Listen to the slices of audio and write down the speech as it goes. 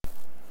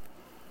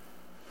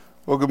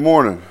Well, good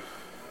morning.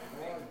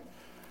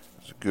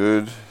 It's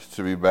good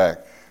to be back,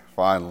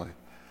 finally.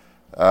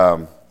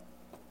 I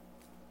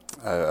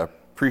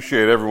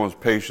appreciate everyone's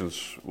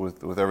patience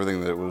with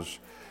everything that was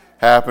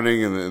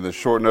happening and the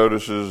short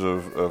notices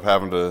of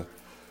having to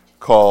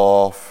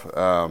call off.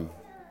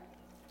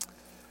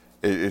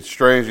 It's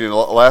strange. You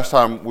know, last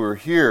time we were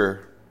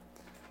here,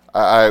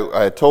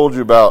 I told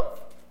you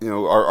about,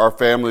 our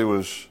family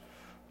was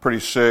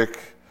pretty sick.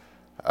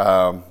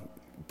 Paul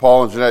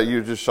and Jeanette,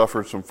 you just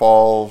suffered some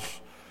falls.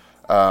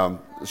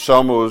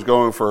 Selma was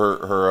going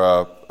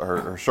for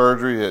her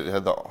surgery,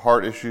 had the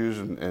heart issues,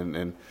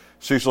 and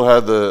Cecil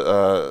had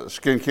the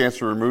skin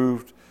cancer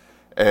removed.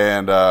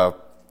 And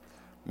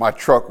my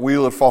truck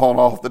wheel had fallen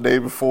off the day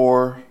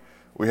before.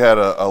 We had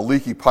a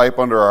leaky pipe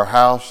under our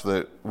house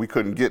that we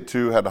couldn't get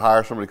to, had to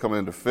hire somebody to come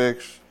in to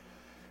fix.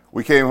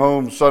 We came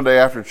home Sunday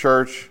after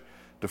church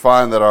to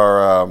find that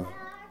our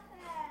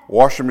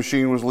washing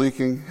machine was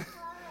leaking.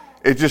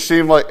 It just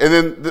seemed like,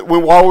 and then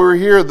while we were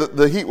here,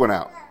 the heat went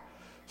out.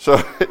 So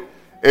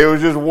it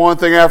was just one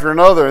thing after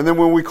another. And then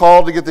when we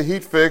called to get the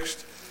heat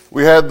fixed,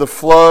 we had the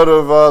flood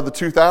of the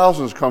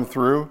 2000s come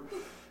through,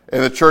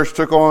 and the church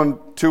took on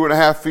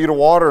 2.5 feet of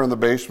water in the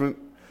basement,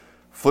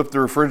 flipped the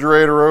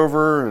refrigerator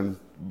over, and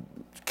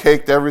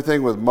caked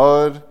everything with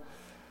mud.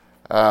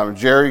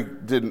 Jerry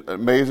did an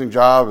amazing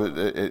job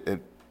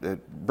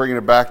at bringing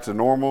it back to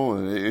normal,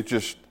 and it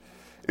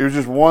was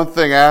just one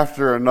thing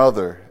after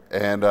another.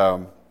 And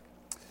I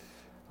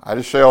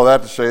just say all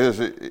that to say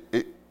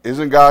this: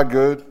 isn't God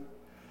good?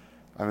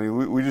 I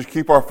mean, we just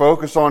keep our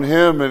focus on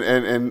Him,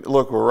 and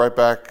look, we're right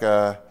back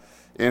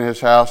in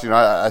His house.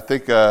 I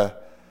think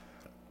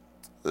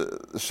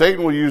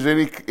Satan will use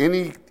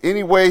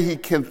any way he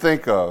can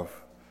think of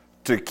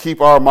to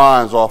keep our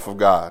minds off of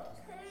God.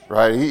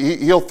 Right?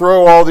 He'll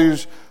throw all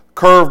these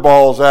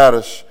curveballs at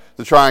us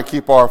to try and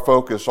keep our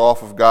focus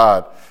off of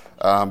God.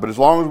 But as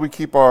long as we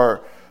keep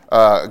our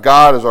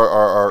God as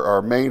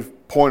our main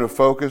point of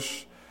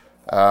focus,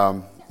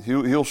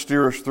 He'll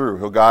steer us through.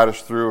 He'll guide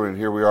us through, and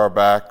here we are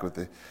back with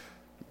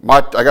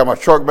I got my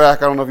truck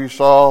back. I don't know if you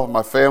saw.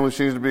 My family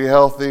seems to be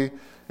healthy.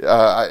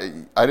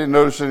 I didn't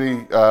notice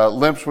any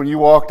limps when you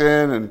walked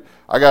in, and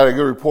I got a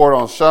good report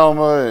on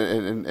Selma,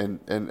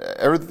 and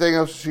everything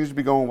else seems to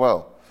be going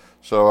well.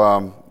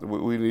 So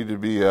we need to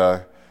be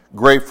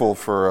grateful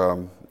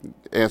for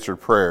answered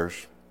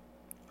prayers.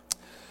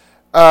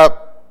 I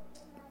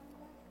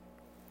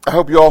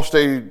hope you all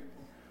stayed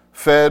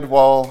fed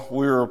while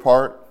we were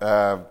apart.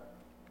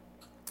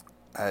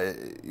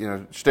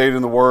 Stayed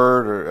in the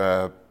Word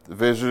or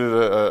visited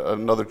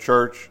another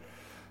church.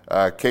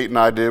 Kate and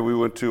I did. We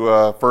went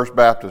to First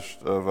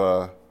Baptist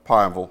of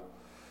Pineville,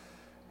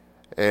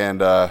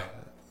 and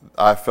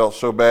I felt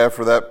so bad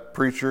for that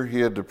preacher.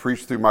 He had to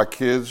preach through my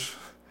kids.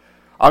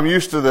 I'm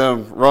used to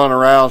them running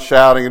around,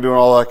 shouting, and doing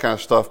all that kind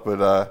of stuff,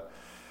 but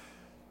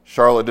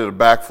Charlotte did a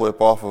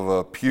backflip off of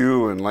a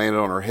pew and landed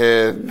on her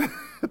head.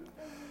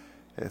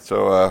 And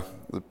so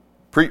the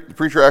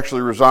preacher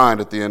actually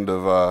resigned at the end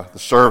of the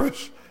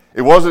service.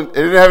 It didn't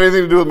have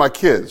anything to do with my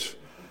kids,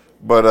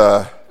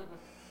 but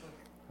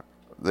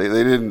they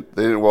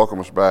didn't welcome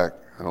us back,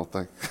 I don't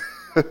think.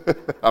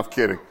 I'm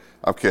kidding.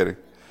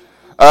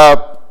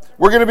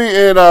 We're going to be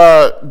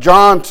in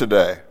John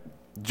today.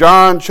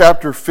 John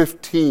chapter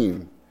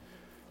 15,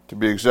 to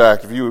be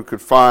exact. If you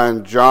could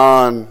find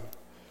John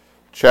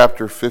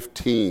chapter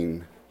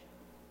 15.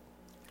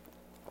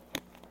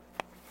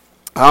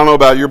 I don't know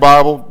about your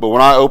Bible, but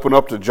when I open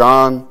up to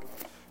John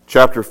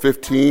chapter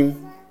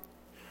 15,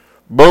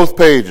 both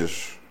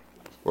pages,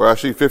 where I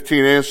see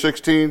 15 and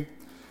 16,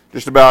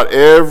 just about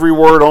every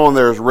word on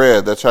there is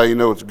red. That's how you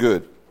know it's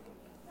good.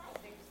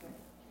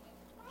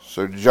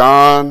 So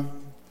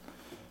John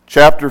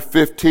chapter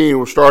 15,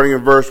 we're starting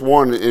in verse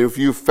 1. And if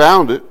you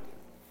found it,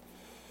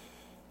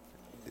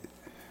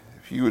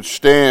 if you would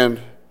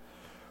stand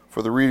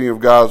for the reading of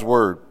God's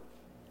Word.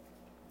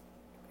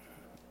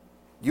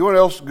 You know what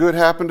else good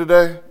happened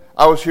today?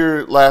 I was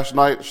here last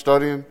night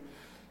studying,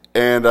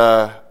 and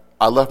I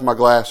left my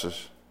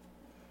glasses.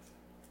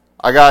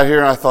 I got here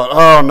and I thought,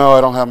 oh no, I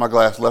don't have my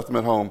glasses. Left them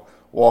at home.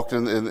 Walked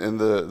in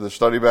the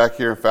study back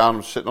here and found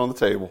them sitting on the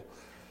table.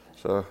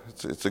 So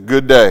it's a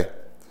good day.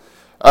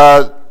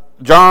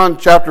 John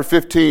chapter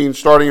 15,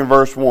 starting in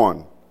verse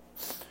 1.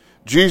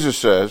 Jesus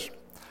says,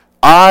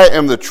 I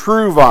am the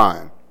true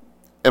vine,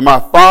 and my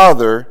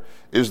Father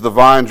is the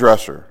vine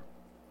dresser.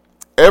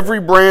 Every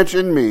branch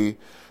in me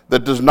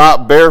that does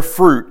not bear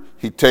fruit,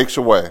 He takes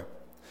away.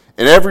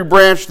 And every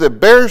branch that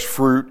bears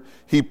fruit,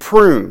 He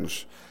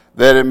prunes,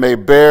 that it may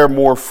bear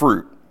more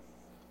fruit.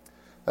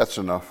 That's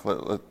enough.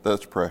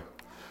 Let's pray.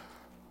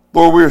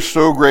 Lord, we are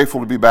so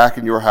grateful to be back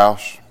in your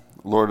house.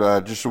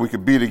 Lord, just so we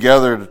could be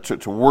together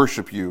to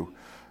worship you.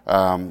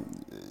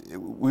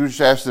 We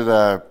just ask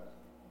that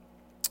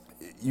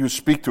you would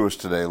speak to us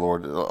today,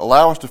 Lord.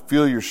 Allow us to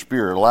feel your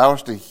Spirit. Allow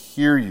us to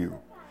hear you.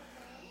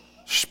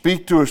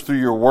 Speak to us through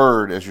your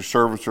word as your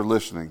servants are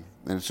listening.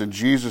 And it's in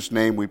Jesus'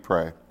 name we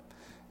pray.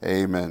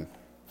 Amen.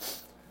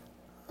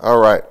 All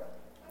right.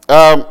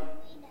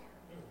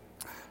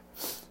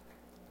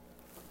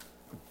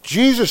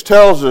 Jesus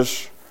tells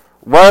us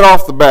right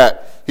off the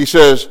bat, he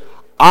says,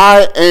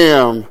 I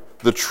am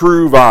the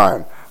true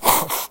vine.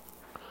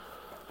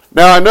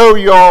 Now, I know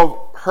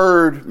y'all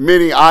heard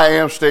many I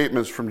am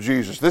statements from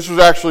Jesus. This was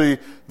actually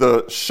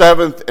the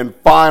 7th and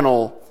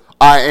final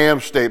I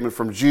am statement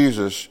from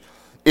Jesus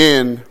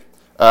in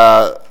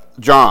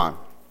John.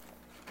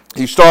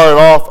 He started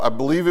off, I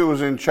believe it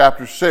was in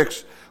chapter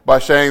 6, by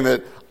saying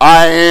that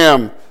I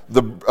am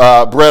the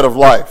bread of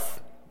life.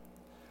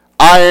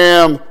 I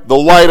am the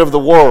light of the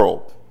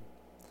world.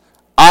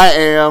 I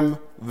am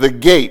the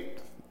gate.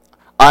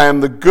 I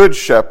am the good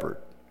shepherd.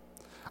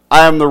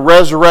 I am the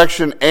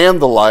resurrection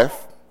and the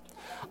life.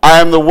 I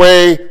am the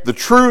way, the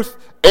truth,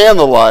 and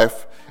the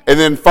life. And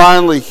then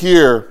finally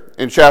here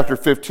in chapter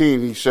 15,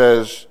 he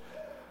says,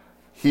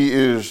 he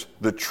is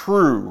the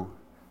true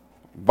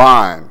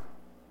vine.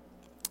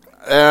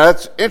 And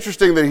that's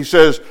interesting that he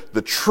says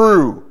the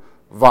true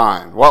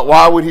vine.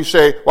 Why would he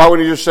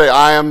just say,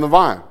 I am the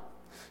vine?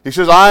 He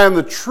says, I am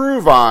the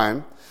true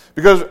vine,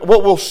 because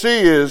what we'll see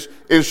is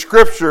in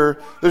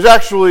Scripture, there's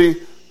actually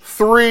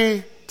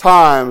 3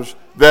 times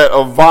that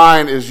a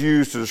vine is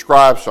used to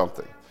describe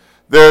something.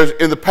 There's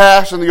in the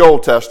past in the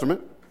Old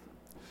Testament,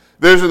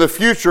 there's in the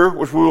future,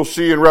 which we will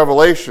see in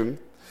Revelation,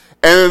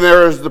 and then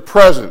there is the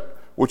present,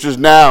 which is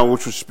now,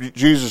 which was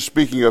Jesus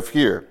speaking of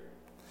here.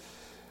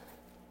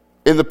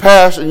 In the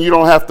past, and you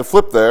don't have to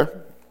flip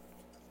there,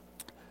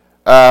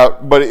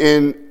 but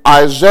in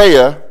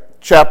Isaiah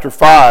chapter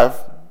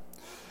 5,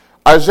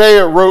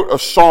 Isaiah wrote a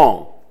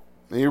song.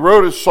 And he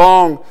wrote a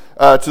song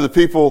to the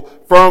people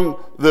from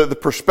the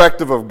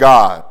perspective of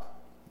God.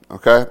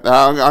 Okay?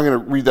 Now, I'm going to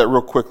read that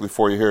real quickly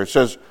for you here. It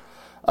says,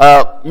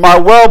 my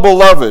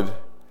well-beloved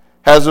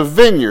has a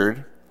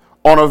vineyard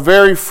on a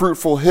very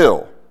fruitful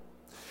hill.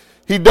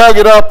 He dug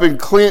it up and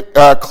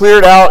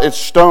cleared out its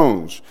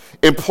stones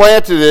and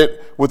planted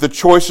it with the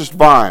choicest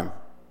vine.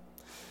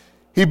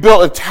 He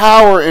built a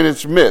tower in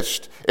its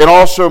midst and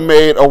also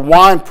made a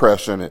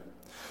winepress in it.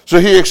 So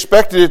he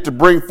expected it to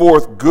bring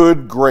forth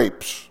good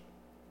grapes,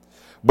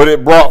 but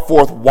it brought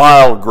forth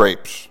wild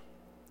grapes.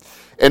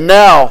 And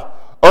now,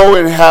 O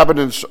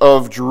inhabitants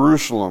of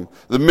Jerusalem,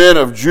 the men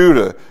of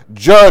Judah,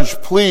 judge,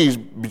 please,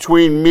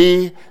 between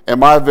me and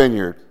my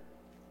vineyard.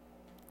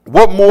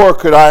 What more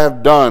could I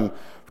have done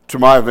to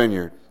my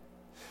vineyard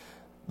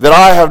that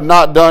I have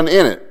not done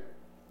in it?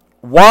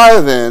 Why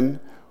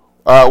then,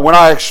 when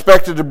I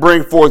expected to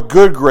bring forth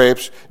good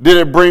grapes, did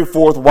it bring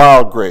forth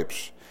wild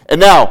grapes? And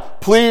now,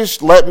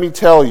 please let me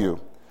tell you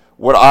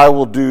what I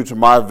will do to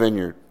my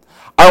vineyard.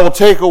 I will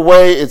take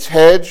away its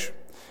hedge,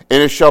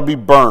 and it shall be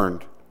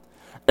burned,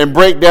 and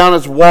break down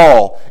its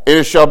wall, and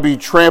it shall be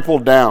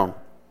trampled down.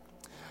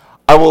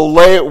 I will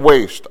lay it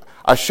waste.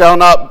 It shall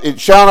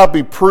not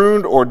be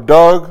pruned or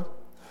dug,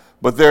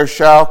 but there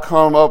shall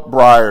come up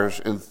briars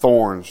and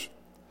thorns.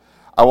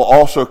 I will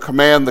also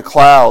command the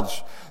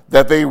clouds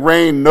that they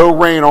rain no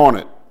rain on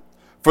it.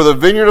 For the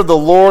vineyard of the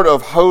Lord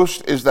of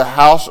hosts is the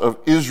house of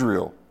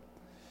Israel,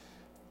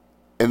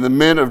 and the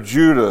men of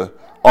Judah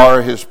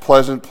are his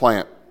pleasant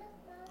plant.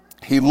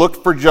 He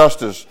looked for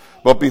justice,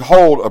 but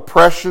behold,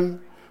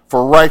 oppression,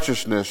 for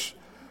righteousness,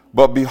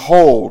 but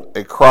behold,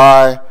 a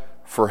cry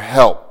for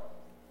help.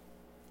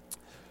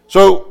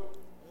 So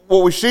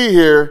what we see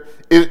here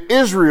is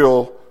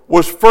Israel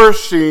was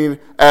first seen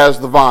as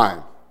the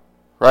vine,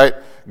 right?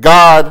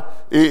 God,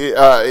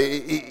 he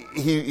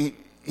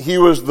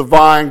was the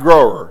vine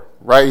grower,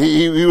 right?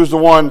 He was the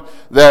one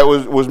that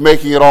was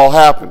making it all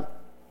happen.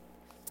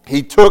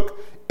 He took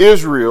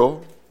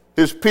Israel,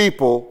 his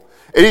people,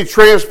 and he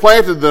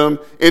transplanted them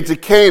into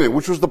Canaan,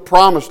 which was the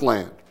promised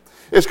land.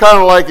 It's kind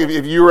of like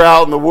if you were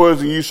out in the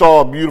woods and you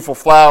saw a beautiful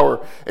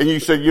flower and you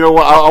said, you know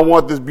what, I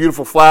want this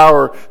beautiful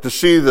flower to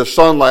see the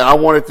sunlight. I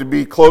want it to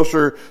be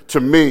closer to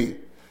me.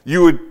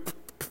 You would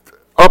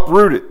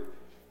uproot it.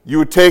 You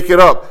would take it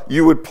up.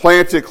 You would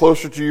plant it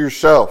closer to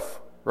yourself,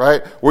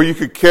 right? Where you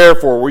could care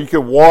for it, where you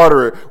could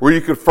water it, where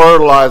you could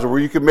fertilize it, where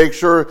you could make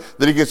sure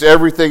that it gets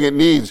everything it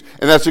needs.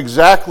 And that's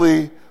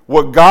exactly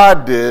what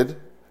God did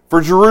for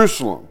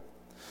Jerusalem.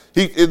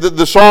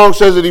 The song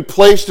says that he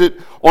placed it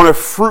on a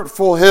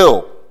fruitful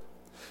hill.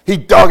 He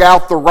dug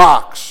out the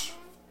rocks.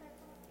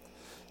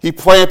 He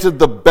planted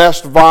the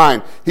best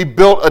vine. He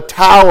built a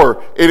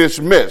tower in its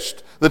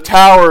midst. The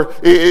tower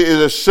is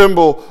a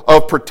symbol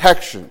of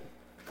protection.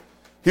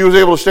 He was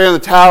able to stay in the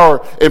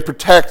tower and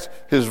protect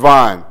his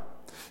vine.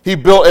 He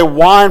built a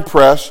wine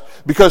press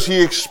because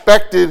he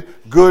expected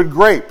good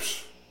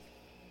grapes.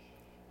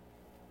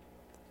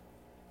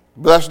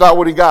 But that's not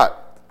what he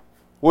got.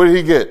 What did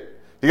he get?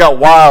 He got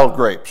wild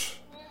grapes.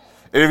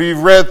 And if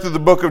you've read through the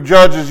book of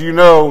Judges, you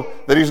know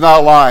that he's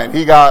not lying.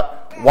 He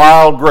got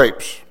wild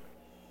grapes.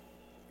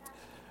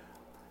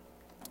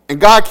 And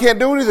God can't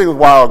do anything with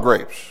wild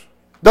grapes.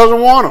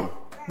 Doesn't want them.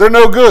 They're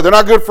no good. They're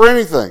not good for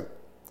anything.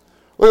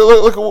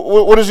 Look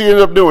what does he end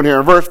up doing here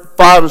in verse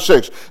 5 and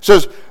 6. It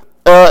says,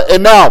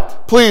 and now,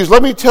 please,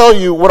 let me tell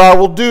you what I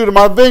will do to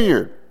my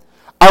vineyard.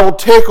 I will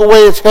take away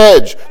its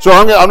hedge. So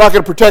I'm not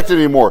going to protect it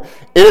anymore.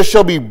 It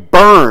shall be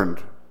burned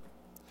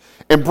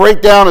and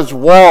break down its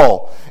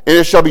wall, and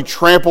it shall be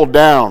trampled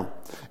down,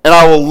 and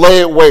I will lay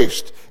it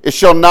waste. It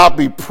shall not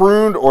be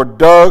pruned or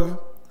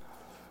dug,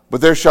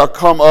 but there shall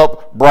come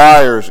up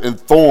briars and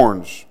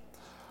thorns.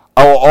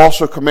 I will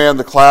also command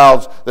the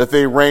clouds that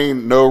they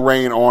rain no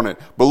rain on it.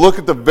 But look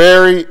at the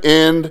very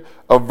end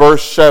of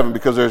verse 7,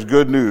 because there's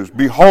good news.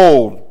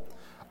 Behold,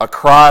 a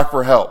cry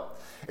for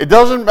help. It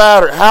doesn't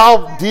matter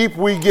how deep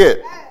we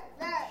get,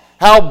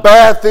 how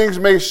bad things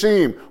may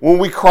seem. When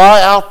we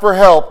cry out for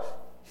help,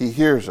 he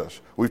hears us.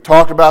 We've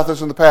talked about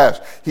this in the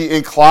past. He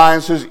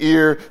inclines his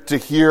ear to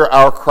hear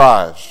our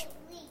cries.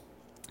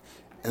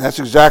 And that's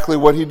exactly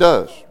what he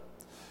does.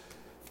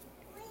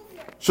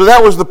 So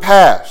that was the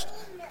past.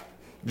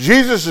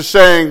 Jesus is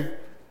saying,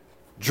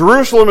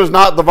 Jerusalem is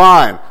not the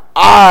vine.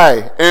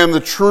 I am the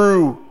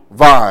true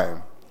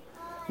vine.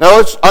 Now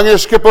I'm going to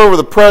skip over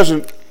the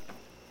present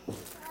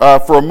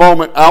for a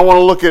moment. I want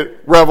to look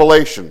at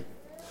Revelation.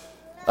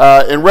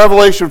 In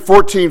Revelation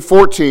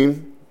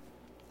 14:14,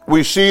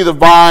 we see the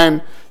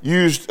vine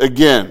used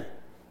again.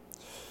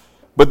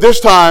 But this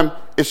time,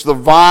 it's the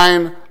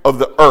vine of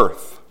the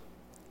earth.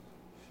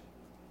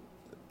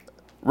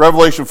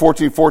 Revelation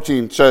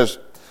 14:14 says,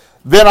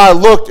 Then I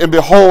looked, and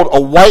behold,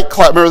 a white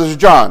cloud. Remember, this is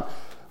John.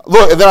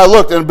 Look, and then I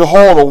looked, and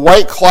behold, a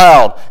white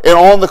cloud. And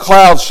on the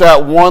cloud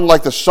sat one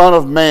like the Son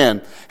of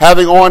Man,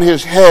 having on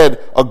his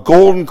head a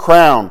golden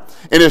crown,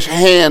 in his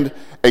hand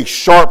a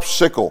sharp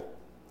sickle.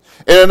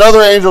 And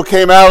another angel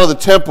came out of the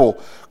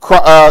temple,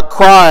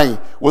 crying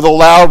with a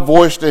loud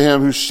voice to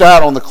him who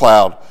sat on the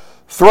cloud,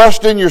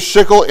 Thrust in your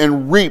sickle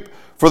and reap,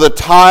 for the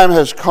time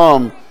has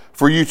come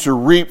for you to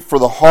reap, for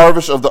the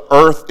harvest of the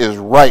earth is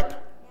ripe.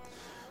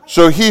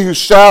 So he who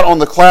sat on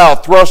the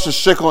cloud thrust his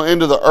sickle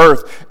into the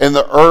earth, and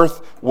the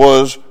earth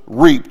was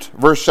reaped.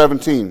 Verse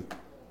 17.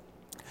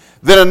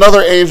 Then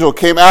another angel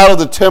came out of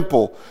the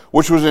temple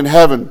which was in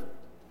heaven,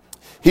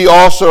 he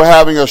also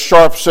having a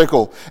sharp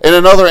sickle. And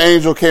another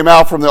angel came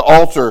out from the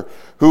altar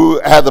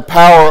who had the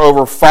power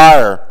over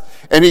fire.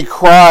 And he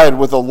cried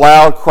with a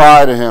loud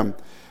cry to him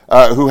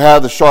who had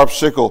the sharp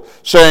sickle,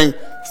 saying,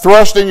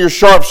 Thrust in your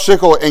sharp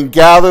sickle and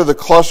gather the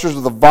clusters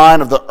of the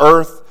vine of the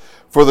earth,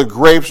 for the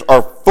grapes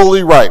are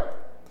fully ripe.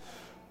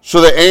 So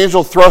the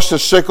angel thrust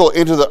his sickle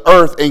into the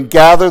earth and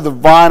gathered the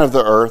vine of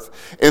the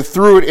earth and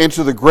threw it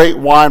into the great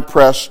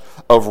winepress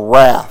of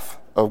wrath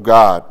of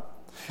God.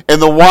 And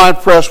the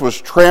winepress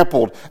was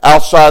trampled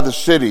outside the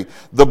city.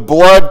 The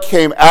blood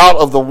came out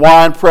of the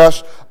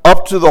winepress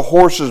up to the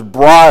horses'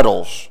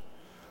 bridles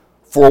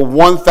for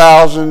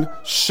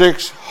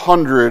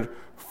 1,600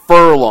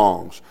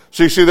 furlongs.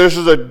 So you see, this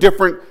is a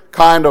different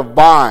kind of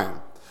vine.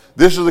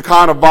 This is the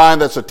kind of vine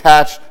that's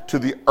attached to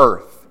the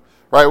earth,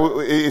 right?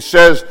 It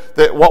says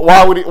that,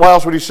 why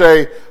else would he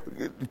say,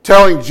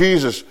 telling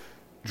Jesus,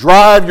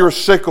 drive your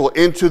sickle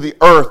into the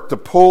earth to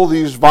pull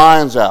these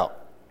vines out.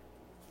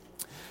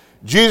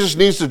 Jesus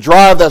needs to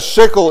drive that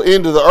sickle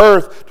into the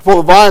earth to pull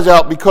the vines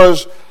out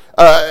because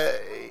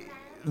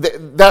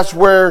that's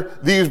where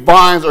these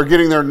vines are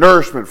getting their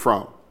nourishment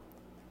from.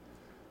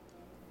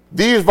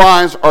 These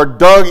vines are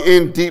dug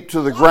in deep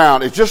to the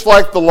ground. It's just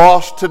like the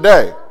lost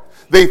today.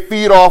 They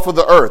feed off of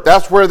the earth.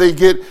 That's where they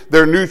get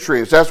their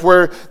nutrients. That's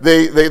where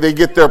they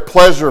get their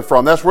pleasure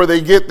from. That's where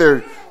they get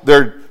their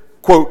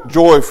quote,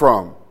 joy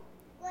from.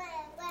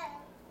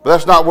 But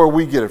that's not where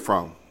we get it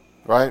from,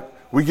 right?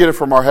 We get it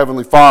from our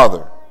Heavenly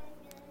Father.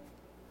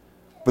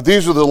 But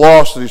these are the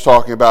lost that he's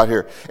talking about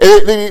here.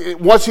 And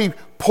once he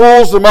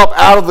pulls them up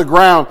out of the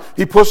ground,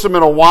 he puts them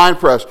in a wine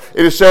press.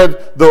 It is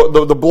said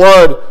the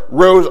blood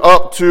rose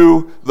up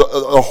to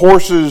the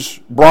horse's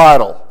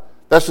bridle.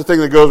 That's the thing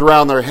that goes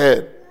around their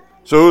head.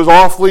 So it was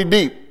awfully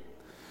deep.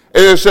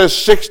 And it says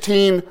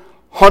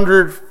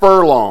 1,600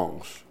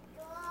 furlongs.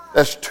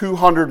 That's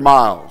 200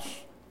 miles.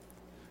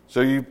 So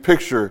you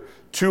picture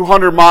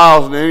 200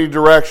 miles in any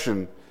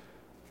direction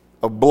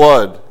of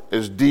blood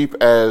as deep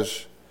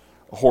as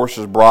a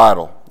horse's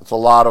bridle. It's a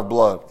lot of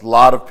blood. A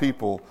lot of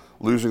people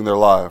losing their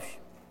lives.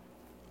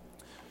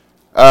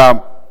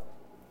 But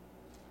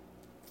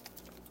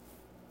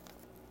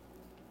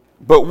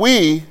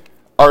we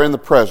are in the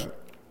present.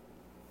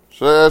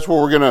 So that's where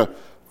we're going to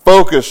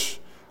focus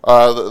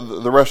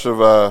the rest of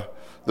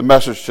the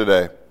message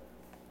today.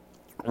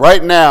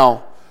 Right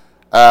now,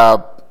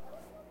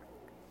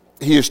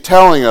 he is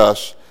telling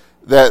us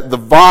that the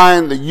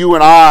vine that you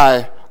and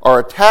I are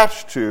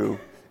attached to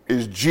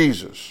is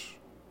Jesus.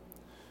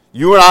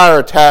 You and I are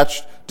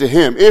attached to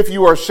him if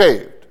you are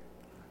saved.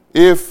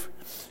 If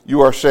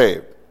you are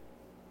saved.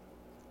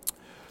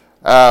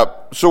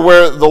 So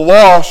where the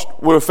lost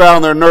would have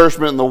found their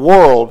nourishment in the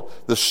world,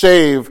 the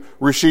saved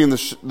receive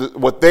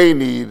what they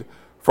need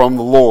from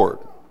the Lord.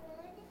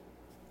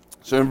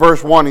 So in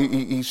verse 1,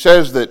 he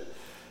says that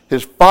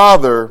his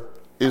Father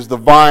is the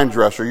vine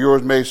dresser.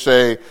 Yours may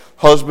say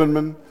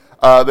husbandman.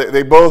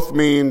 They both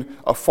mean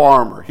a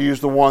farmer. He's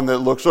the one that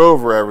looks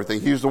over everything.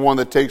 He's the one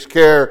that takes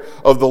care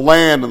of the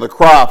land and the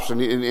crops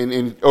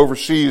and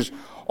oversees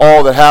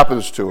all that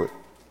happens to it.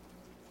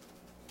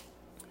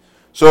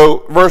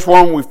 So, verse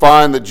 1, we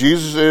find that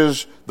Jesus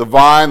is the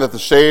vine that the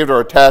saved are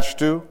attached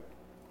to.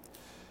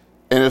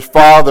 and his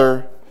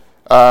Father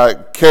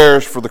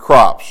cares for the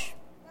crops.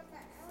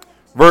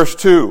 Verse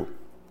 2,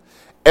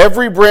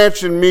 every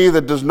branch in me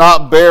that does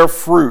not bear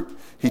fruit,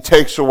 he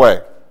takes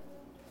away.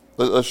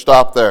 Let's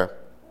stop there.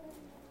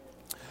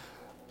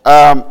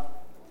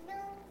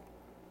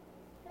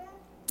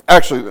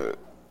 Actually,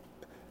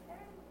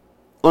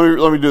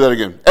 let me do that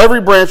again.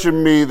 Every branch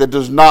in me that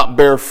does not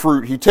bear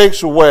fruit, he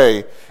takes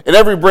away, and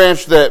every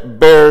branch that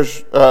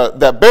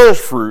bears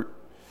fruit,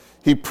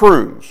 he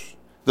prunes.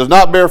 Does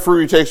not bear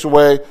fruit, he takes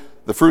away.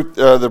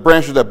 The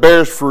branches that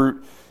bears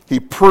fruit, he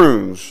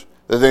prunes,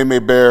 that they may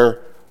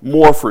bear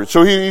more fruit.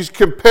 So he's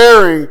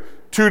comparing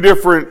two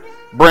different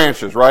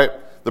branches, right?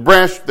 The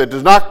branch that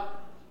does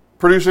not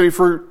produce any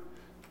fruit,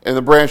 and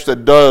the branch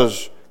that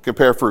does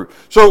bear fruit.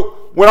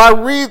 So when I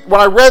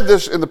read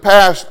this in the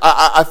past,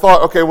 I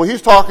thought, okay, well,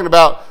 he's talking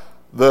about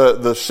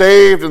the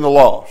saved and the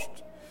lost.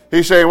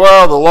 He's saying,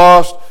 well, the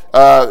lost,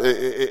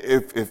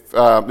 if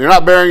you're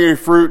not bearing any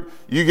fruit,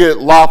 you get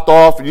lopped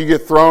off and you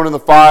get thrown in the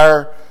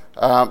fire.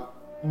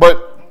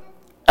 But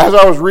as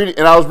I was reading,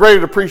 and I was ready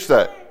to preach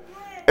that,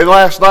 and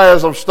last night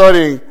as I'm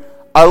studying,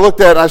 I looked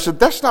at it and I said,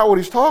 that's not what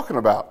he's talking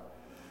about.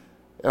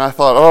 And I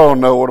thought, oh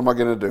no, what am I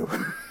going to do?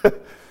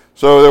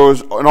 So there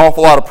was an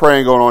awful lot of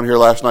praying going on here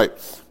last night.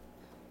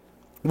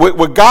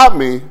 What got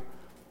me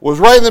was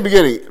right in the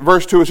beginning.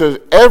 Verse 2, it says,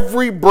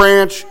 every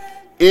branch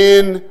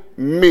in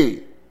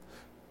me.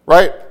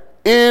 Right?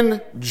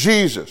 In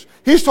Jesus.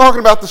 He's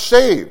talking about the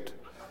saved.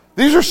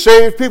 These are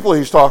saved people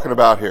he's talking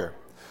about here.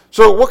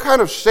 So what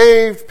kind of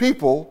saved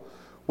people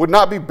would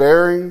not be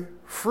bearing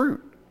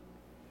fruit?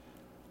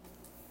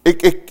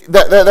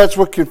 That's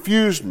what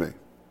confused me.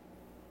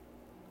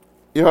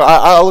 You know,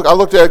 I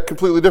looked at it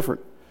completely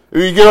different. If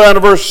you get down to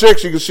verse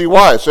 6, you can see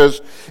why. It says,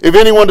 if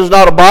anyone does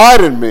not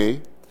abide in me,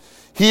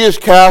 he is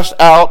cast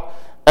out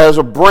as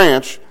a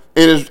branch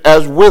and is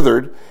as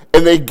withered,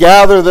 and they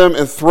gather them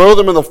and throw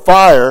them in the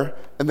fire,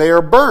 and they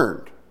are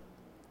burned.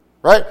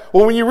 Right?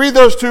 Well, when you read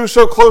those two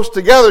so close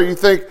together, you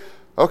think,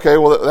 okay,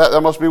 well,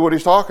 that must be what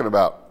he's talking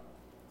about.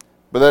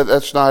 But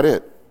that's not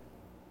it.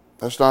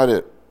 That's not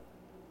it.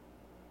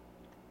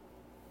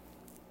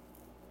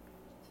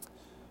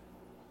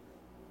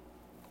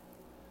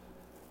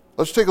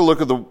 Let's take a look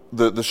at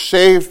the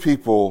saved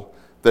people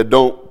that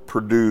don't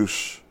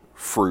produce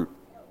fruit.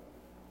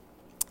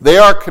 They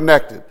are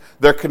connected.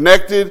 They're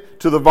connected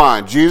to the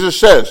vine. Jesus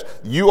says,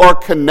 you are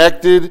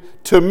connected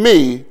to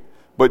me,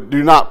 but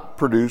do not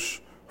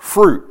produce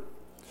fruit.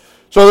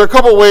 So there are a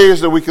couple ways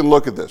that we can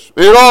look at this.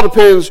 It all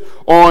depends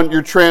on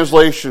your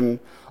translation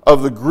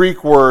of the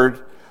Greek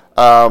word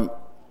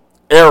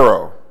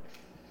arrow,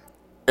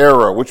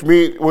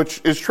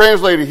 which is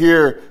translated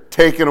here,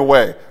 taken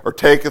away, or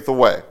taketh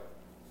away.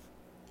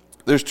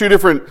 There's two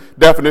different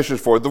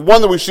definitions for it. The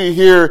one that we see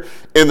here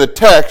in the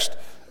text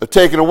of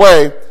taken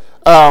away,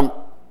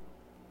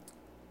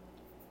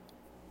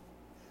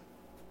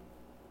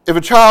 if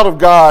a child of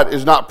God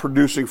is not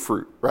producing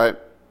fruit, right?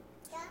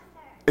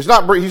 He's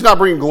not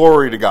bringing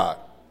glory to God.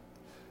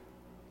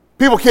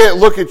 People can't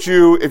look at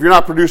you if you're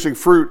not producing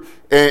fruit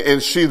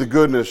and see the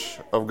goodness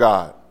of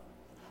God.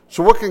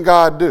 So what can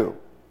God do?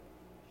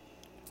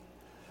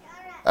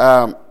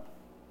 I'm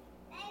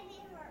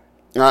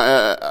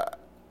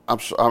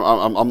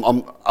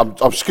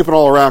skipping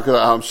all around because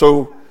I'm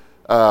so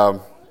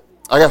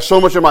I got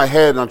so much in my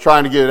head and I'm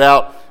trying to get it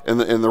out in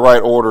the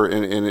right order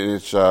and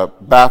it's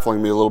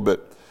baffling me a little bit.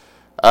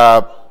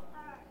 But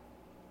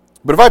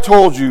if I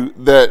told you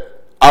that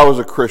I was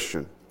a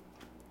Christian,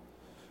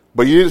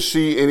 but you didn't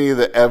see any of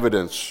the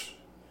evidence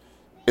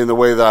in the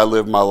way that I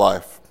lived my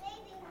life,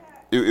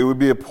 it would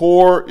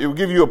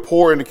give you a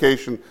poor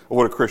indication of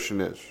what a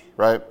Christian is,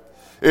 right?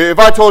 If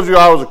I told you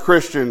I was a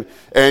Christian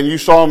and you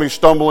saw me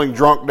stumbling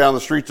drunk down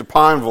the streets of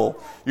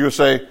Pineville, you would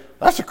say,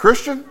 that's a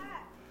Christian?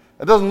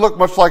 It doesn't look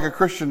much like a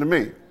Christian to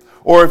me.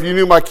 Or if you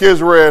knew my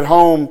kids were at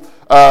home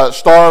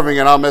starving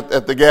and I'm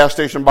at the gas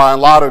station buying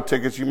lotto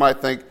tickets, you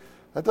might think,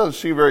 that doesn't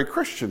seem very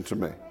Christian to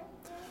me.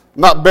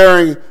 I'm not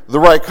bearing the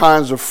right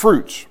kinds of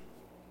fruits.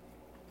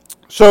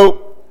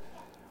 So,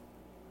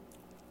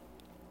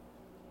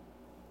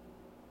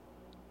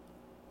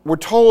 we're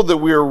told that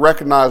we are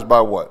recognized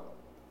by what?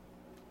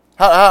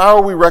 How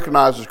are we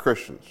recognized as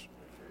Christians?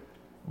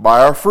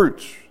 By our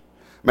fruits.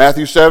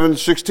 Matthew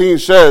 7:16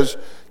 says,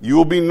 "You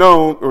will be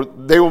known, or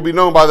they will be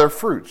known by their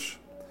fruits."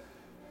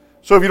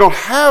 So if you don't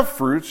have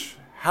fruits,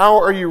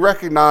 how are you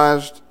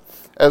recognized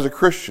as a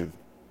Christian?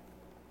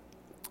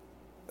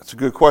 That's a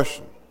good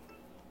question.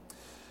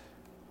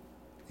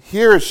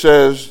 Here it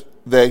says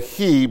that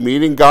He,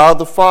 meaning God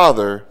the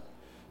Father,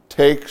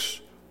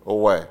 takes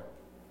away.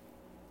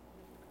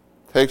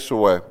 Takes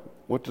away.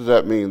 What does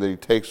that mean, that He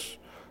takes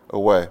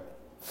away?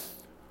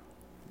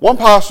 One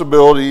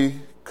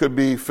possibility could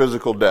be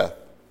physical death.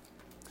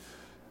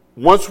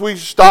 Once we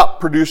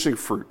stop producing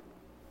fruit,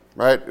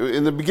 right?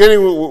 In the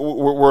beginning,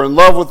 we're in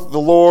love with the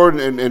Lord,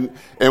 and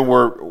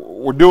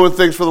we're doing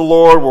things for the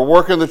Lord. We're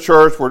working in the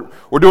church.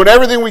 We're doing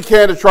everything we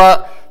can to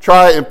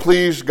try and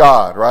please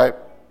God, right?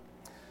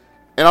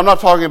 And I'm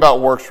not talking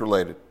about works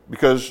related,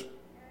 because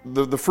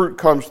the fruit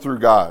comes through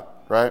God,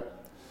 right?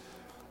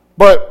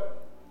 But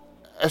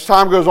as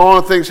time goes on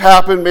and things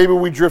happen, maybe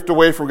we drift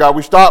away from God.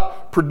 We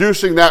stop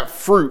producing that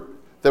fruit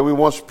that we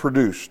once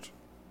produced.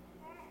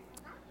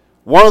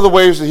 One of the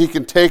ways that he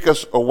can take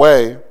us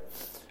away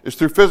is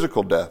through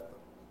physical death.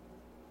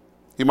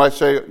 He might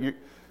say,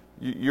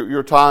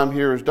 your time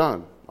here is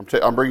done.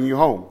 I'm bringing you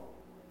home.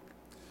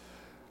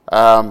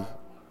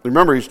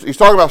 Remember, he's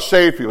talking about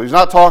saved people. He's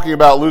not talking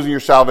about losing your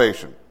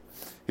salvation.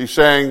 He's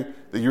saying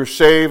that you're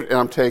saved and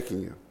I'm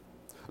taking you.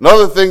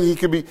 Another thing, he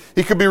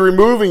could be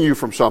removing you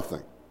from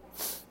something.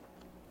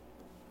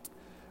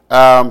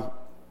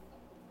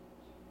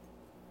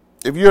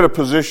 If you had a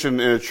position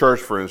in a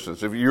church, for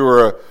instance, if you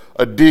were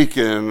a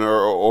deacon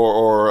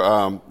or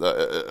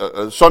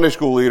a Sunday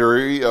school leader,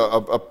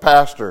 a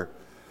pastor,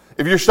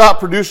 if you stop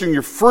producing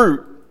your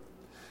fruit,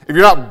 if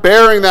you're not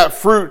bearing that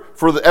fruit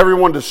for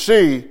everyone to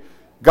see,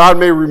 God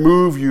may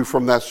remove you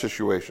from that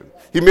situation.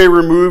 He may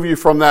remove you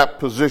from that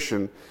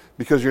position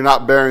because you're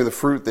not bearing the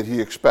fruit that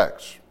he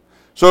expects.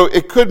 So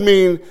it could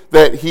mean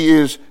that he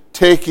is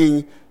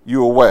taking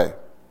you away.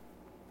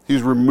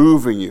 He's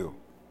removing you.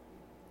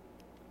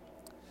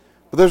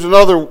 But there's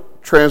another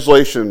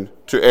translation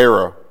to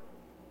error.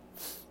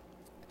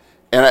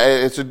 And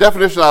it's a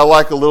definition I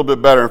like a little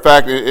bit better. In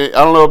fact, I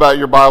don't know about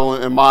your Bible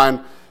and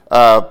mine.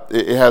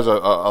 It has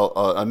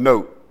a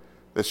note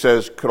that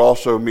says, could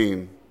also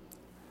mean.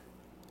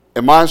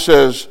 And mine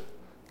says,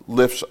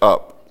 lifts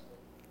up.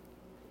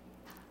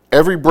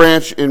 Every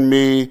branch in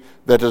me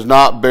that does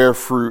not bear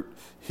fruit,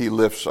 he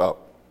lifts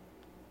up.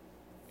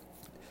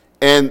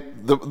 And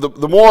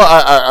the more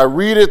I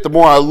read it, the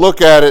more I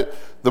look at it,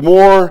 the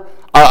more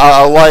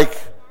I like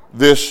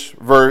this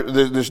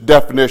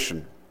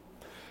definition.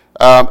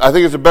 I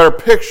think it's a better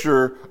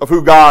picture of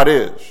who God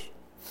is.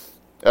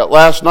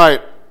 Last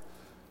night,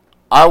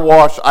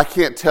 I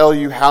can't tell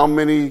you how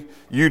many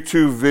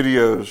YouTube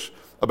videos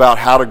about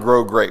how to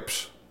grow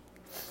grapes.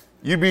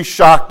 You'd be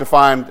shocked to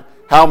find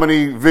how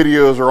many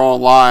videos are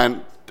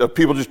online of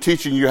people just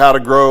teaching you how to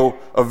grow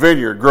a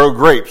vineyard, grow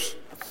grapes.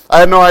 I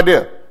had no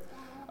idea.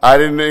 I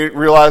didn't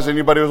realize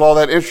anybody was all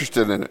that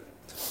interested in it.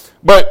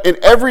 But in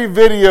every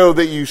video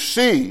that you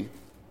see,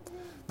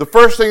 the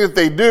first thing that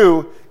they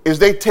do is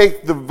they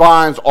take the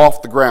vines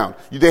off the ground.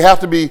 They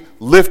have to be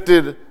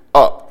lifted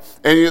up.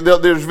 And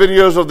there's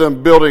videos of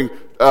them building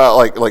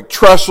like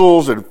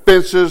trestles and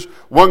fences.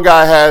 One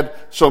guy had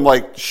some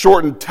like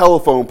shortened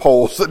telephone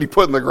poles that he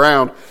put in the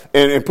ground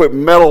and put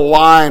metal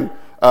line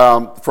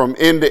from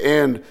end to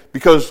end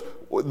because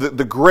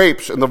the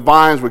grapes and the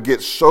vines would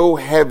get so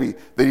heavy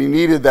that he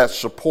needed that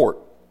support.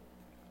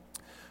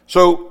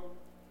 So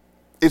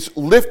it's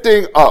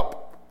lifting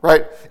up,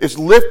 right? It's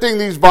lifting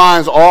these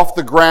vines off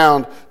the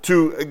ground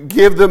to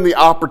give them the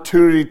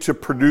opportunity to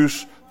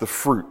produce the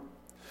fruit.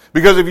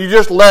 Because if you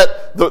just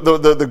let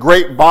the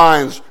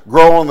grapevines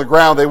grow on the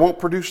ground, they won't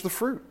produce the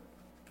fruit.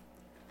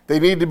 They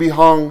need to be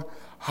hung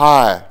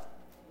high.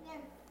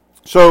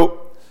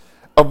 So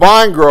a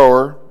vine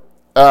grower,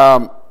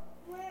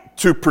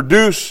 to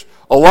produce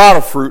a lot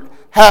of fruit,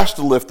 has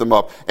to lift them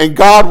up. And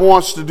God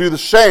wants to do the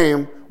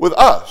same with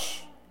us.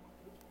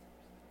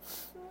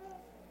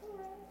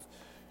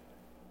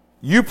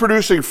 You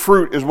producing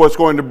fruit is what's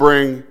going to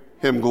bring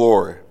him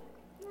glory.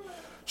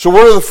 So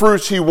what are the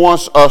fruits he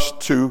wants us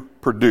to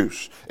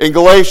produce? In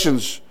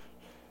Galatians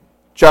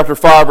chapter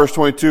 5, verse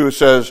 22, it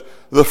says,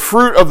 the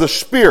fruit of the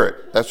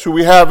Spirit, that's who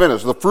we have in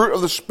us, the fruit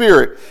of the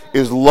Spirit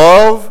is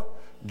love,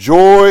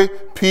 joy,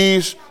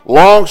 peace,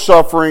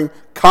 long-suffering,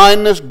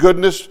 kindness,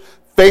 goodness,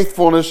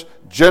 faithfulness,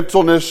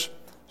 gentleness,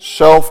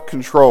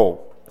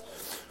 self-control.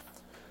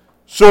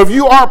 So if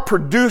you aren't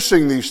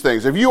producing these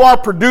things, if you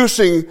aren't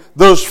producing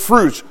those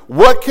fruits,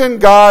 what can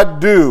God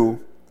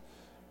do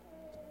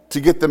to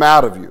get them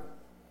out of you?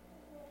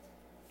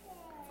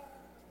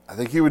 I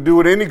think he would do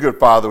what any good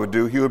father would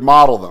do. He would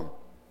model them.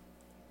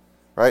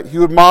 Right? He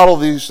would model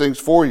these things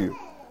for you.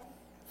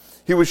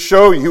 He would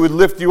show you. He would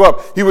lift you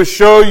up. He would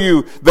show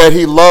you that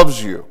he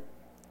loves you.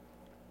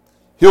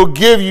 He'll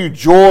give you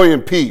joy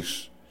and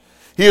peace.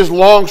 He is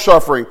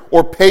long-suffering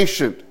or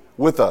patient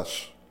with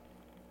us.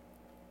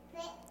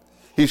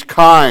 He's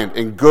kind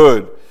and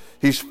good.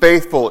 He's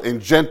faithful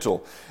and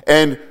gentle.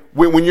 And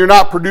when you're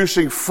not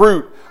producing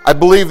fruit, I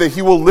believe that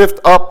he will lift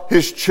up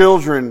his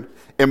children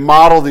and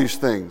model these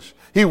things.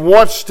 He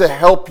wants to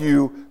help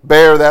you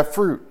bear that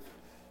fruit.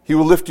 He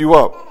will lift you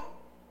up.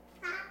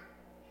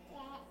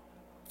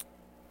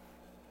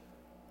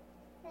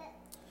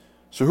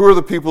 So who are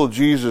the people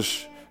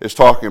Jesus is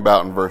talking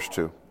about in verse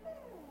 2?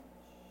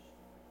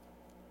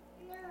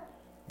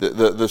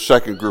 The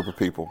second group of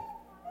people.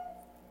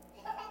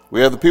 We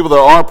have the people that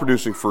aren't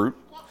producing fruit.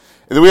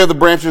 And then we have the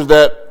branches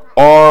that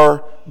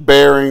are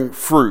bearing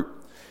fruit.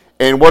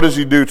 And what does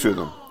he do to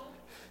them?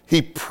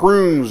 He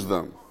prunes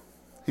them.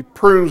 He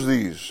prunes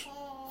these.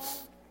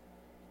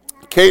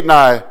 Kate and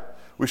I,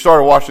 we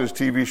started watching this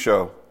TV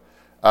show.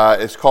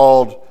 It's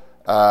called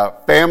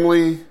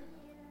Family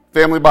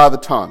by the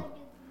Ton.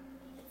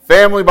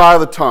 Family by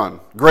the Ton.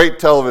 Great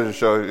television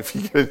show. If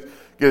you get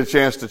get a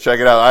chance to check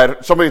it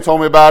out. Somebody told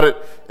me about it,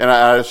 and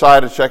I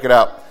decided to check it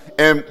out.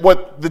 And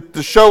what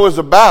the show is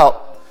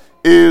about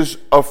is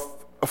a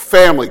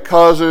family,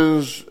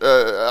 cousins,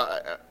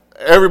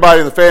 everybody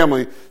in the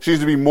family seems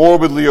to be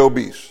morbidly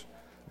obese.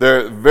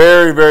 They're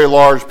very, very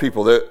large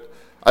people.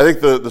 I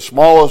think the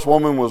smallest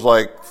woman was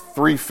like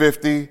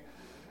 350,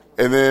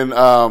 and then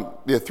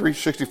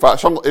 365.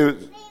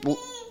 It was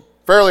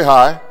fairly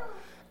high.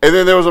 And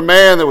then there was a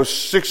man that was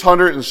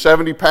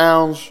 670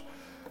 pounds.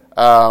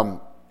 And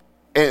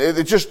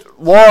it's just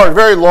large,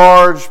 very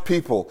large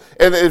people.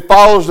 And it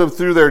follows them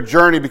through their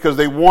journey because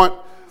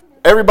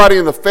everybody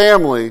in the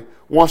family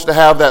wants to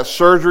have that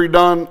surgery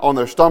done on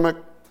their stomach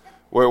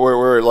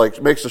where it like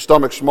makes the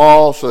stomach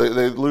small so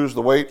they lose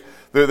the weight.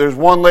 There's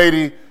one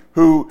lady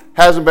who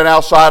hasn't been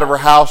outside of her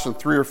house in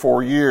 3 or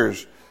 4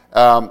 years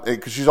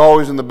because she's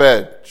always in the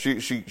bed. She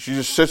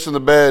just sits in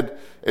the bed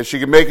and she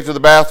can make it to the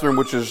bathroom,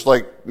 which is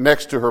like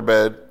next to her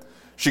bed.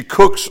 She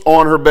cooks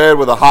on her bed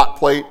with a hot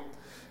plate.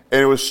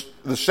 And it was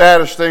the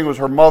saddest thing was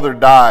her mother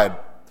died.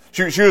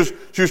 She was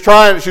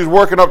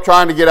working up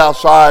trying to get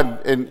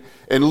outside and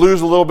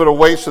lose a little bit of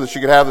weight so that she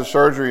could have the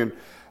surgery. And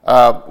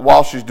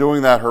while she's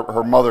doing that,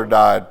 her mother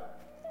died.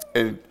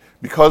 And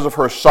because of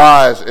her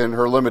size and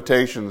her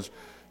limitations,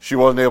 she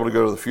wasn't able to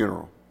go to the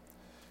funeral.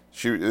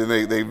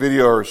 They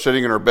video her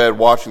sitting in her bed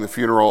watching the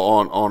funeral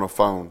on a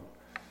phone.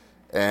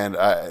 And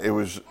it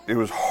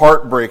was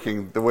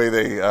heartbreaking the way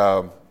they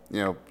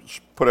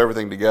put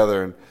everything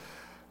together.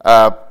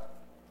 And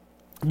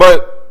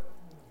but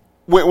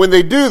when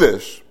they do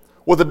this,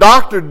 what the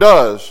doctor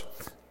does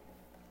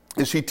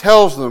is he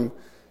tells them,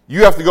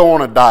 you have to go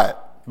on a diet.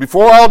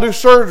 Before I'll do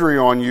surgery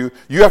on you,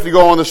 you have to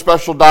go on this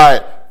special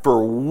diet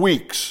for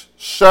weeks,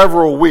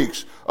 several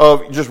weeks,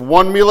 of just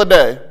one meal a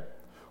day.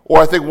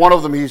 Or I think one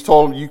of them, he's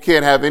told them, you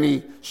can't have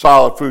any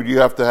solid food. You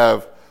have to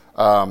have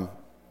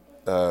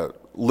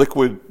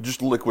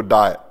liquid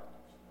diet.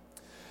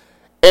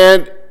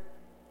 And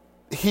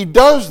he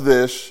does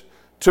this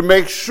to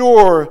make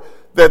sure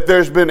that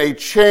there's been a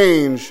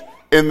change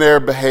in their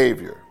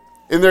behavior,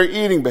 in their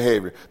eating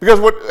behavior. Because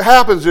what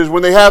happens is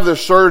when they have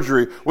this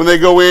surgery, when they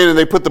go in and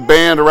they put the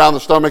band around the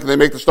stomach and they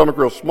make the stomach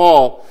real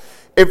small,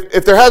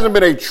 if there hasn't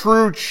been a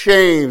true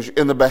change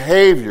in the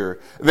behavior,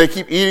 and they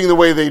keep eating the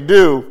way they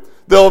do,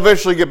 they'll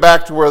eventually get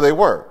back to where they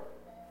were.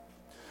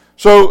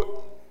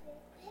 So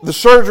the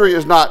surgery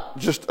is not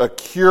just a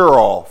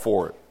cure-all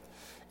for it.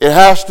 It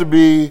has to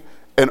be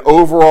an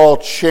overall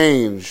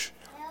change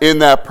in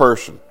that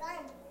person.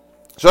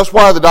 So that's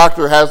why the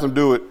doctor has them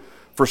do it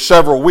for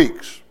several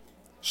weeks.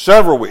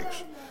 Several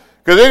weeks.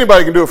 Because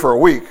anybody can do it for a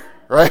week,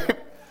 right?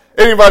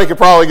 Anybody can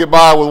probably get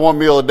by with one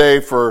meal a day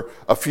for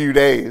a few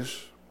days.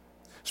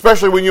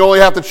 Especially when you only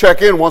have to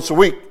check in once a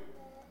week.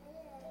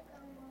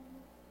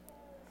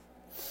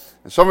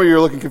 And some of you are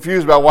looking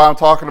confused about why I'm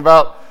talking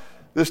about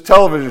this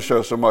television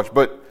show so much.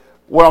 But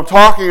what I'm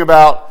talking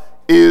about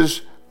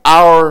is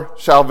our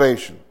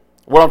salvation.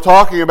 What I'm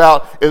talking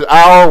about is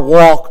our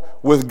walk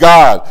with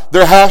God.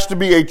 There has to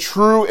be a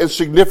true and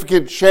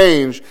significant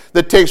change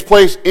that takes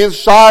place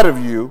inside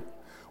of you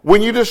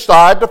when you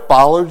decide to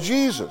follow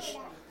Jesus.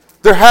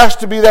 There has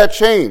to be that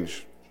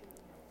change.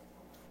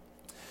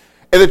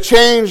 And the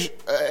change,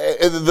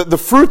 the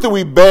fruit that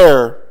we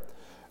bear,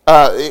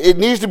 it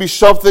needs to be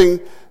something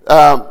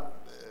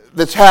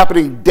that's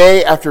happening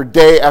day after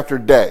day after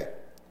day.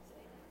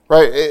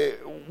 Right?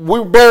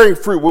 We're bearing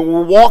fruit. When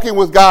we're walking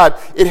with God,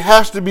 it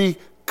has to be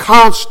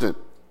constant.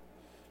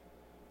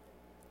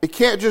 It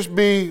can't just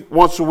be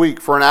once a week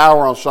for an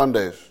hour on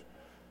Sundays.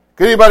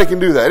 Anybody can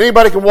do that.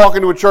 Anybody can walk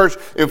into a church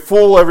and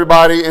fool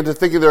everybody into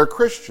thinking they're a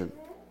Christian.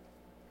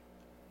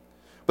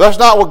 But that's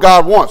not what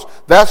God wants.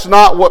 That's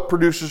not what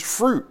produces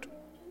fruit.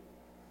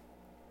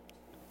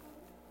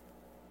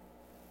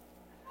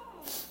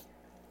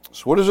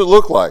 So what does it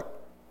look like?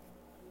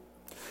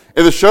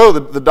 In the show,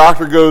 the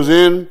doctor goes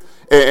in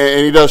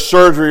and he does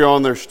surgery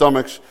on their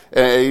stomachs,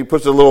 and he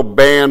puts a little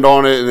band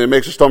on it, and it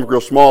makes the stomach real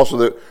small so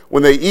that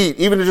when they eat,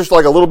 even just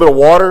like a little bit of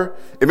water,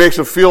 it makes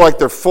them feel like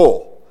they're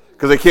full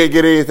because they can't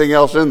get anything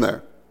else in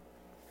there.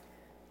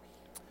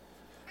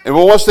 And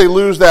once they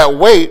lose that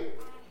weight,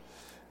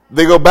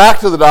 they go back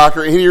to the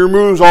doctor, and he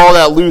removes all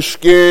that loose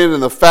skin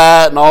and the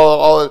fat and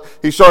all that.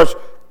 He starts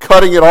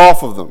cutting it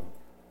off of them.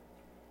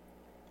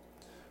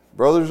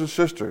 Brothers and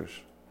sisters,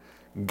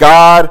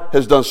 God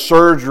has done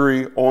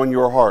surgery on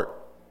your heart.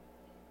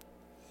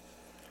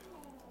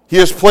 He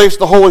has placed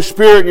the Holy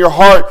Spirit in your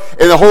heart,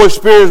 and the Holy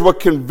Spirit is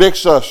what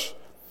convicts us.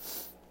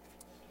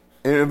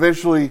 And it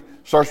eventually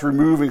starts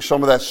removing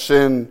some of that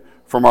sin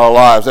from our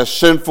lives, that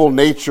sinful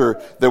nature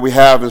that we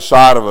have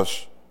inside of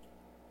us.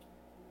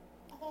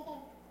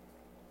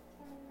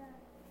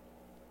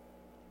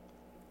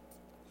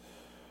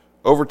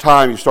 Over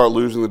time, you start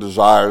losing the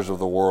desires of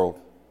the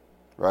world,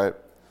 right?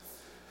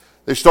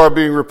 They start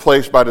being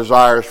replaced by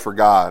desires for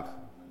God.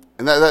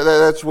 And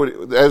that's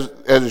what, as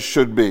it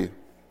should be.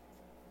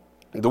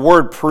 The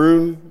word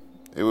prune,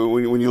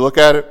 when you look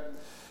at it,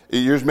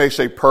 yours may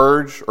say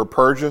purge or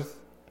purgeth.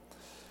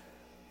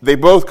 They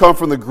both come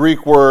from the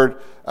Greek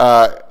word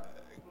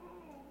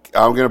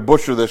I'm going to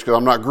butcher this because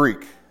I'm not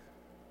Greek.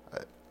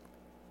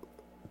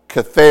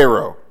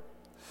 Kathero.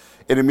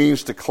 And it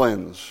means to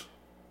cleanse.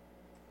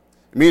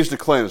 It means to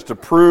cleanse. To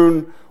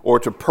prune or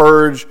to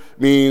purge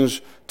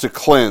means to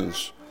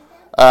cleanse.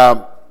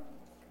 And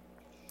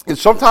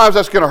sometimes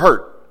that's going to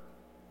hurt.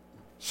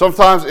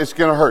 Sometimes it's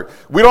going to hurt.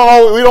 We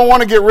don't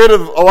want to get rid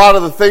of a lot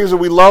of the things that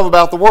we love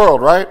about the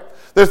world, right?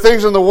 There are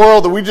things in the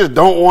world that we just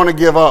don't want to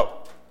give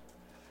up.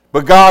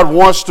 But God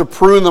wants to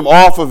prune them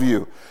off of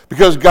you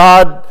because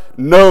God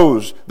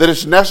knows that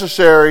it's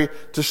necessary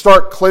to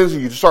start cleansing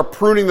you, to start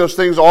pruning those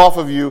things off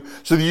of you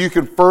so that you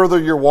can further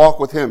your walk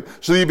with Him,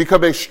 so that you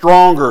become a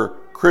stronger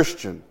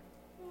Christian.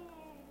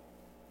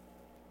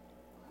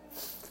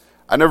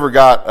 I never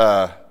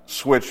got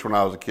switched when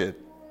I was a kid.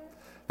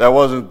 That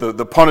wasn't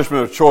the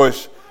punishment of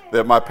choice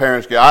that my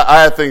parents gave.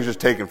 I had things just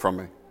taken from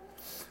me.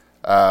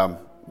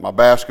 My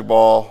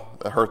basketball,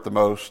 that hurt the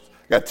most.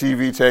 Got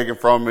TV taken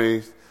from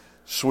me,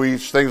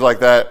 sweets, things like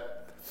that.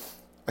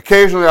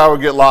 Occasionally I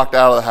would get locked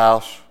out of the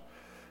house.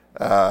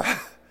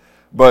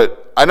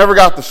 But I never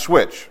got the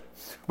switch.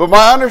 But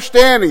my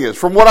understanding is,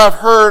 from what I've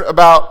heard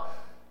about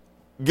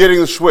getting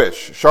the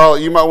switch,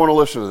 Charlotte, you might want to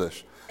listen to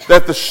this,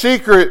 that the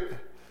secret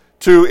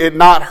to it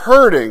not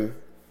hurting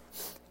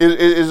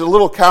is a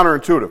little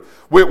counterintuitive.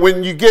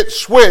 When you get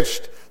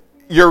switched,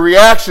 your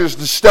reaction is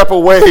to step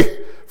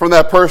away from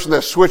that person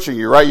that's switching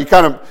you, right? You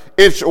kind of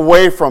inch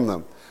away from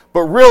them.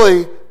 But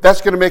really,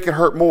 that's going to make it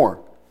hurt more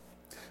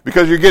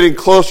because you're getting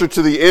closer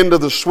to the end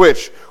of the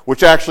switch,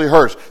 which actually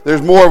hurts.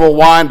 There's more of a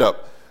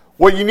wind-up.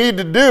 What you need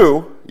to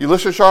do, you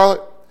listen,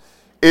 Charlotte,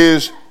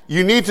 is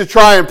you need to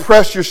try and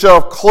press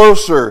yourself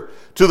closer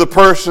to the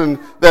person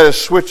that is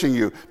switching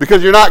you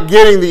because you're not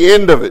getting the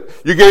end of it.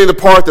 You're getting the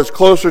part that's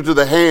closer to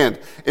the hand,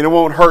 and it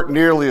won't hurt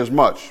nearly as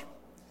much.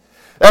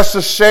 That's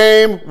the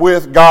same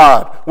with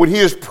God. When He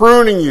is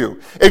pruning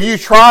you, if you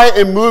try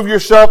and move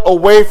yourself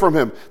away from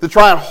Him, to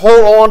try and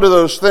hold on to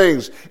those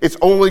things, it's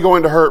only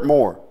going to hurt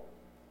more.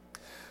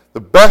 The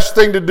best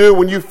thing to do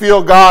when you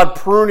feel God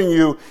pruning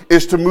you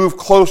is to move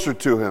closer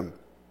to Him.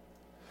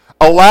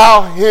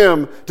 Allow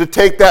Him to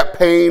take that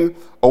pain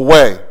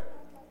away.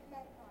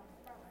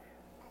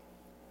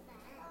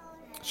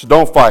 So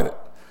don't fight it.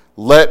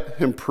 Let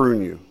Him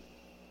prune you.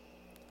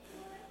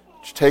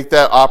 Just take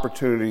that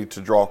opportunity to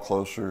draw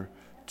closer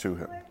to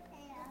Him.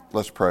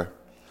 Let's pray.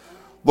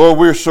 Lord,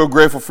 we're so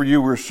grateful for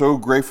You. We're so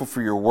grateful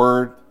for Your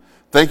word.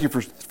 Thank You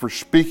for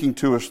speaking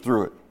to us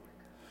through it.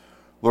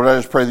 Lord, I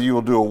just pray that You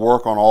will do a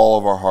work on all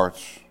of our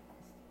hearts.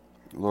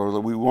 Lord,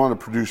 that we want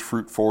to produce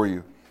fruit for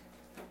You.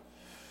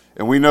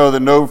 And we know that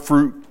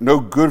no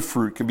good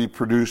fruit can be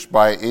produced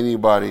by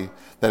anybody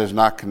that is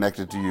not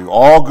connected to You.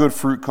 All good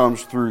fruit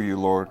comes through You,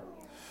 Lord.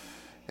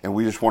 And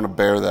we just want to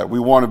bear that. We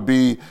want to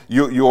be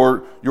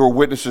your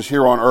witnesses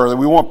here on earth. And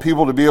we want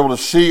people to be able to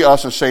see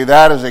us and say,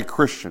 that is a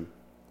Christian.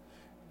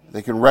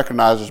 They can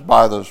recognize us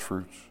by those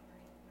fruits.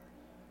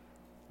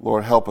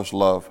 Lord, help us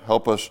love.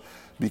 Help us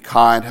be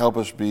kind. Help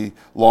us be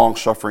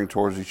long-suffering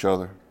towards each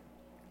other.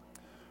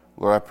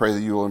 Lord, I pray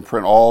that You will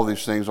imprint all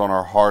these things on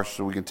our hearts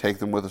so we can take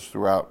them with us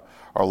throughout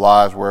our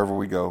lives wherever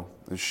we go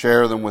and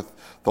share them with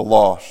the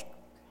lost.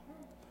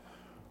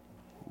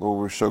 Lord,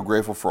 we're so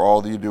grateful for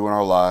all that You do in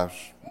our lives.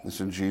 It's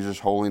in Jesus'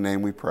 holy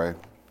name we pray.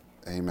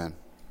 Amen.